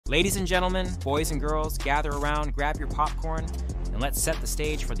Ladies and gentlemen, boys and girls, gather around, grab your popcorn, and let's set the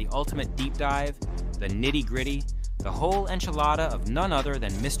stage for the ultimate deep dive, the nitty-gritty, the whole enchilada of none other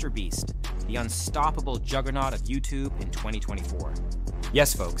than MrBeast, the unstoppable juggernaut of YouTube in 2024.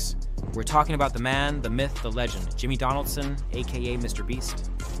 Yes, folks, we're talking about the man, the myth, the legend, Jimmy Donaldson, aka MrBeast.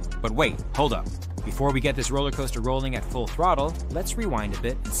 But wait, hold up. Before we get this roller coaster rolling at full throttle, let's rewind a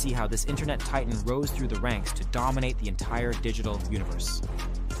bit and see how this internet titan rose through the ranks to dominate the entire digital universe.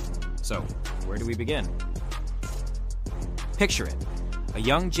 So, where do we begin? Picture it. A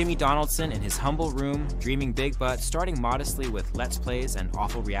young Jimmy Donaldson in his humble room, dreaming big but starting modestly with Let's Plays and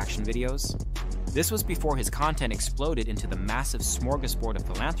awful reaction videos. This was before his content exploded into the massive smorgasbord of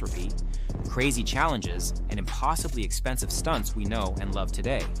philanthropy, crazy challenges, and impossibly expensive stunts we know and love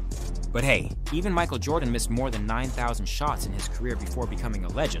today. But hey, even Michael Jordan missed more than 9,000 shots in his career before becoming a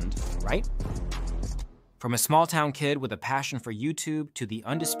legend, right? From a small-town kid with a passion for YouTube to the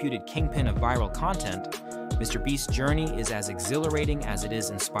undisputed kingpin of viral content, MrBeast's journey is as exhilarating as it is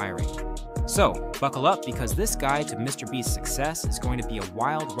inspiring. So, buckle up because this guide to MrBeast's success is going to be a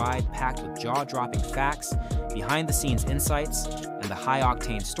wild ride packed with jaw-dropping facts, behind-the-scenes insights, and the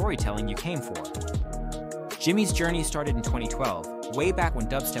high-octane storytelling you came for. Jimmy's journey started in 2012, way back when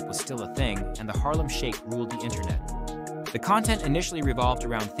dubstep was still a thing and the Harlem Shake ruled the internet. The content initially revolved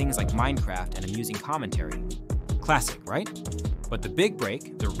around things like Minecraft and amusing commentary. Classic, right? But the big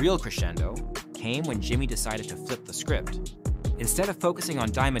break, the real crescendo, came when Jimmy decided to flip the script. Instead of focusing on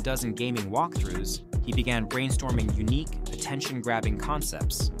dime a dozen gaming walkthroughs, he began brainstorming unique, attention-grabbing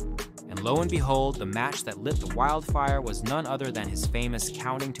concepts. And lo and behold, the match that lit the wildfire was none other than his famous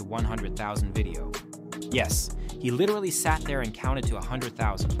counting to 100,000 video. Yes, he literally sat there and counted to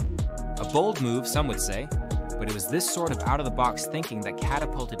 100,000. A bold move, some would say, but it was this sort of out-of-the-box thinking that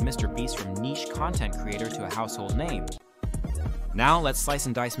catapulted MrBeast from niche content creator to a household name. Now let's slice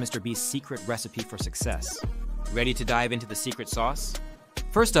and dice MrBeast's secret recipe for success. Ready to dive into the secret sauce?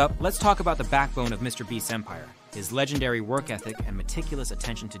 First up, let's talk about the backbone of MrBeast's empire, his legendary work ethic and meticulous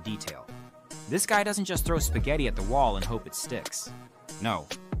attention to detail. This guy doesn't just throw spaghetti at the wall and hope it sticks. No,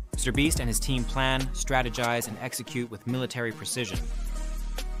 MrBeast and his team plan, strategize, and execute with military precision.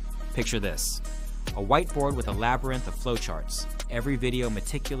 Picture this. A whiteboard with a labyrinth of flowcharts, every video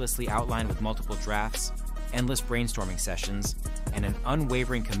meticulously outlined with multiple drafts, endless brainstorming sessions, and an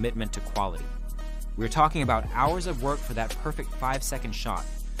unwavering commitment to quality. We're talking about hours of work for that perfect 5-second shot,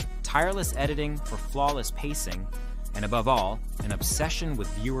 tireless editing for flawless pacing, and above all, an obsession with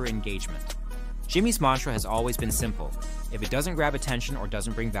viewer engagement. Jimmy's mantra has always been simple. If it doesn't grab attention or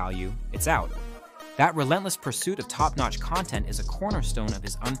doesn't bring value, it's out. That relentless pursuit of top-notch content is a cornerstone of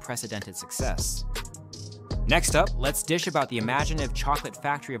his unprecedented success. Next up, let's dish about the imaginative chocolate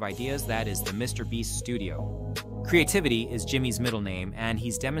factory of ideas that is the MrBeast Studio. Creativity is Jimmy's middle name, and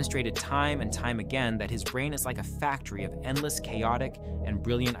he's demonstrated time and time again that his brain is like a factory of endless chaotic and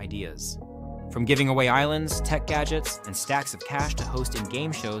brilliant ideas. From giving away islands, tech gadgets, and stacks of cash to hosting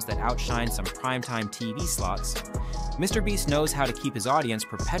game shows that outshine some primetime TV slots, MrBeast knows how to keep his audience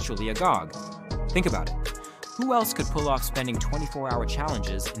perpetually agog. Think about it. Who else could pull off spending 24-hour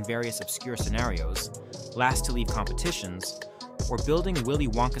challenges in various obscure scenarios, last-to-leave competitions, or building Willy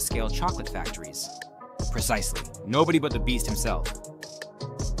Wonka-scale chocolate factories? Precisely. Nobody but the Beast himself.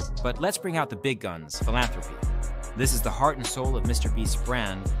 But let's bring out the big guns, philanthropy. This is the heart and soul of MrBeast's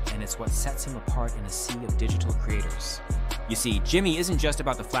brand, and it's what sets him apart in a sea of digital creators. You see, Jimmy isn't just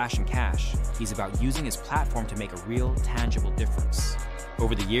about the flash and cash. He's about using his platform to make a real, tangible difference.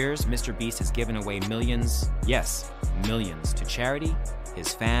 Over the years, MrBeast has given away millions, yes, millions, to charity,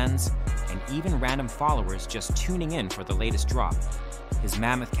 his fans, and even random followers just tuning in for the latest drop. His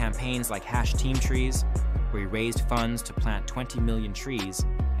mammoth campaigns like #TeamTrees, where he raised funds to plant 20 million trees,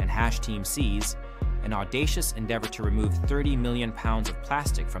 and #TeamSeas, an audacious endeavor to remove 30 million pounds of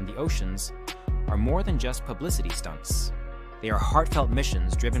plastic from the oceans, are more than just publicity stunts. They are heartfelt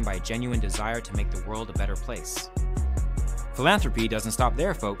missions driven by a genuine desire to make the world a better place. Philanthropy doesn't stop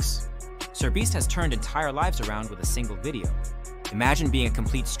there, folks. MrBeast has turned entire lives around with a single video. Imagine being a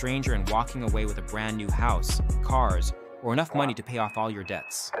complete stranger and walking away with a brand new house, cars, or enough money to pay off all your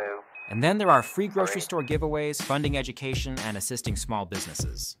debts. And then there are free grocery store giveaways, funding education, and assisting small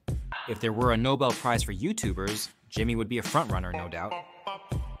businesses. If there were a Nobel Prize for YouTubers, Jimmy would be a frontrunner, no doubt.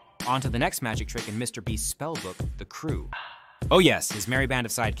 On to the next magic trick in MrBeast's spellbook, the crew. Oh yes, his merry band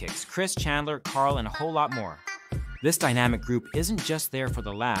of sidekicks, Chris, Chandler, Carl, and a whole lot more. This dynamic group isn't just there for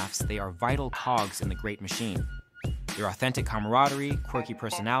the laughs, they are vital cogs in the great machine. Their authentic camaraderie, quirky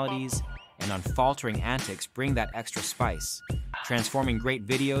personalities, and unfaltering antics bring that extra spice, transforming great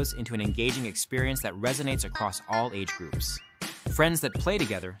videos into an engaging experience that resonates across all age groups. Friends that play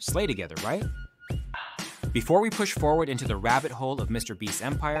together, slay together, right? Before we push forward into the rabbit hole of MrBeast's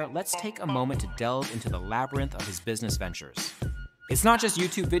empire, let's take a moment to delve into the labyrinth of his business ventures. It's not just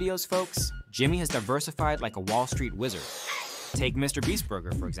YouTube videos, folks. Jimmy has diversified like a Wall Street wizard. Take MrBeast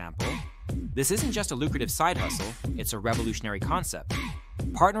Burger, for example. This isn't just a lucrative side hustle, it's a revolutionary concept.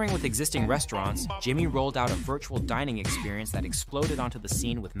 Partnering with existing restaurants, Jimmy rolled out a virtual dining experience that exploded onto the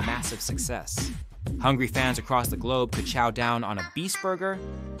scene with massive success. Hungry fans across the globe could chow down on a Beast Burger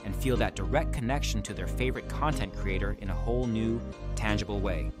and feel that direct connection to their favorite content creator in a whole new, tangible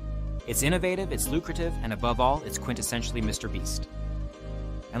way. It's innovative, it's lucrative, and above all, it's quintessentially MrBeast.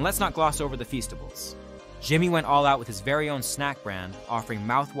 And let's not gloss over the Feastables. Jimmy went all out with his very own snack brand, offering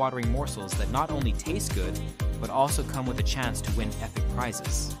mouth-watering morsels that not only taste good, but also come with a chance to win epic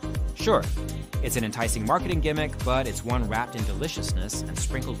prizes. Sure, it's an enticing marketing gimmick, but it's one wrapped in deliciousness and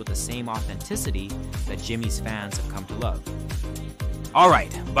sprinkled with the same authenticity that Jimmy's fans have come to love.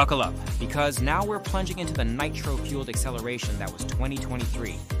 Alright, buckle up, because now we're plunging into the nitro-fueled acceleration that was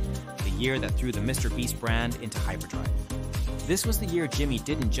 2023, the year that threw the MrBeast brand into hyperdrive. This was the year Jimmy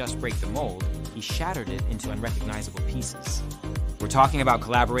didn't just break the mold, he shattered it into unrecognizable pieces. We're talking about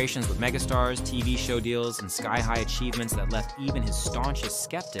collaborations with megastars, TV show deals, and sky-high achievements that left even his staunchest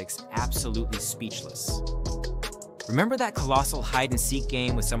skeptics absolutely speechless. Remember that colossal hide-and-seek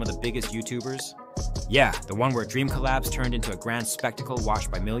game with some of the biggest YouTubers? Yeah, the one where dream collabs turned into a grand spectacle watched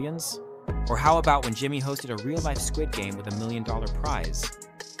by millions? Or how about when Jimmy hosted a real-life Squid Game with $1 million prize?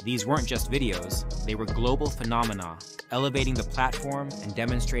 These weren't just videos, they were global phenomena, elevating the platform and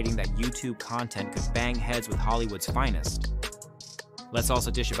demonstrating that YouTube content could bang heads with Hollywood's finest. Let's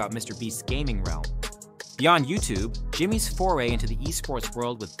also dish about MrBeast's gaming realm. Beyond YouTube, Jimmy's foray into the esports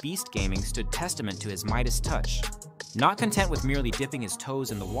world with Beast Gaming stood testament to his Midas touch. Not content with merely dipping his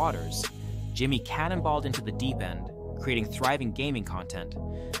toes in the waters, Jimmy cannonballed into the deep end, creating thriving gaming content,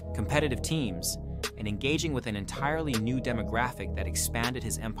 competitive teams, and engaging with an entirely new demographic that expanded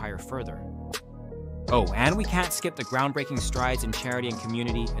his empire further. Oh, and we can't skip the groundbreaking strides in charity and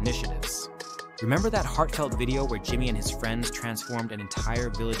community initiatives. Remember that heartfelt video where Jimmy and his friends transformed an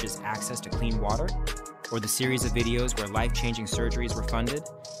entire village's access to clean water? Or the series of videos where life-changing surgeries were funded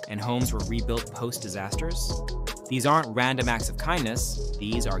and homes were rebuilt post-disasters? These aren't random acts of kindness,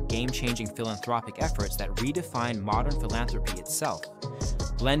 these are game-changing philanthropic efforts that redefine modern philanthropy itself,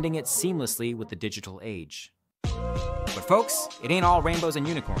 blending it seamlessly with the digital age. But folks, it ain't all rainbows and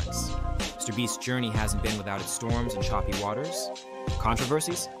unicorns. MrBeast's journey hasn't been without its storms and choppy waters.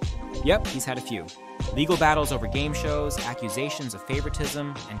 Controversies? Yep, he's had a few. Legal battles over game shows, accusations of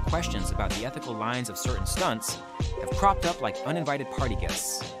favoritism, and questions about the ethical lines of certain stunts have cropped up like uninvited party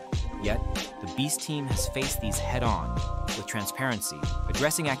guests. Yet, the Beast team has faced these head-on, with transparency,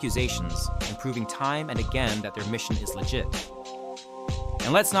 addressing accusations, and proving time and again that their mission is legit.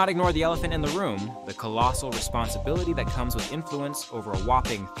 And let's not ignore the elephant in the room, the colossal responsibility that comes with influence over a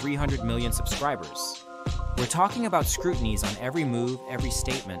whopping 300 million subscribers. We're talking about scrutinies on every move, every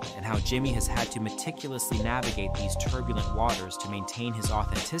statement, and how Jimmy has had to meticulously navigate these turbulent waters to maintain his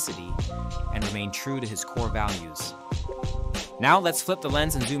authenticity and remain true to his core values. Now let's flip the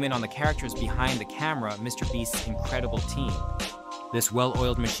lens and zoom in on the characters behind the camera, MrBeast's incredible team. This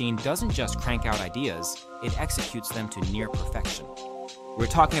well-oiled machine doesn't just crank out ideas, it executes them to near perfection. We're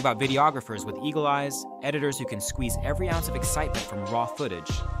talking about videographers with eagle eyes, editors who can squeeze every ounce of excitement from raw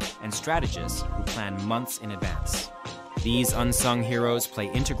footage, and strategists who plan months in advance. These unsung heroes play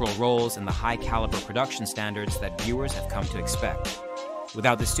integral roles in the high-caliber production standards that viewers have come to expect.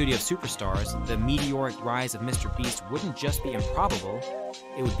 Without the studio of superstars, the meteoric rise of MrBeast wouldn't just be improbable,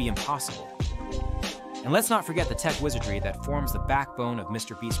 it would be impossible. And let's not forget the tech wizardry that forms the backbone of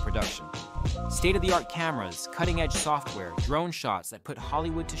MrBeast production. State-of-the-art cameras, cutting-edge software, drone shots that put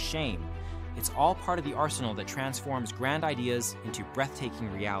Hollywood to shame. It's all part of the arsenal that transforms grand ideas into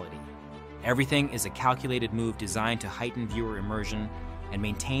breathtaking reality. Everything is a calculated move designed to heighten viewer immersion and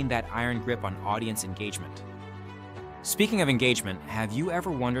maintain that iron grip on audience engagement. Speaking of engagement, have you ever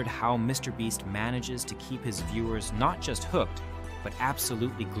wondered how MrBeast manages to keep his viewers not just hooked, but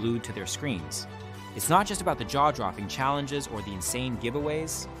absolutely glued to their screens? It's not just about the jaw-dropping challenges or the insane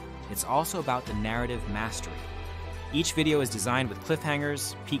giveaways, it's also about the narrative mastery. Each video is designed with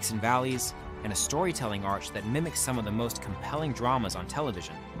cliffhangers, peaks and valleys, and a storytelling arch that mimics some of the most compelling dramas on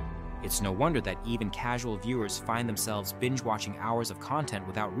television. It's no wonder that even casual viewers find themselves binge-watching hours of content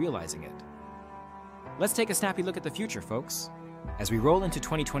without realizing it. Let's take a snappy look at the future, folks. As we roll into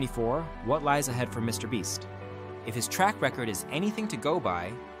 2024, what lies ahead for MrBeast? If his track record is anything to go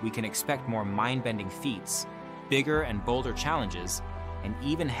by, we can expect more mind-bending feats, bigger and bolder challenges, and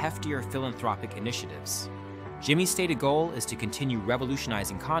even heftier philanthropic initiatives. Jimmy's stated goal is to continue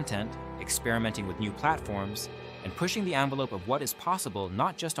revolutionizing content, experimenting with new platforms, and pushing the envelope of what is possible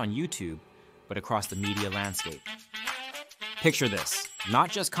not just on YouTube, but across the media landscape. Picture this,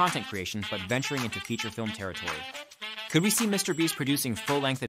 not just content creation, but venturing into feature film territory. Could we see MrBeast producing full-length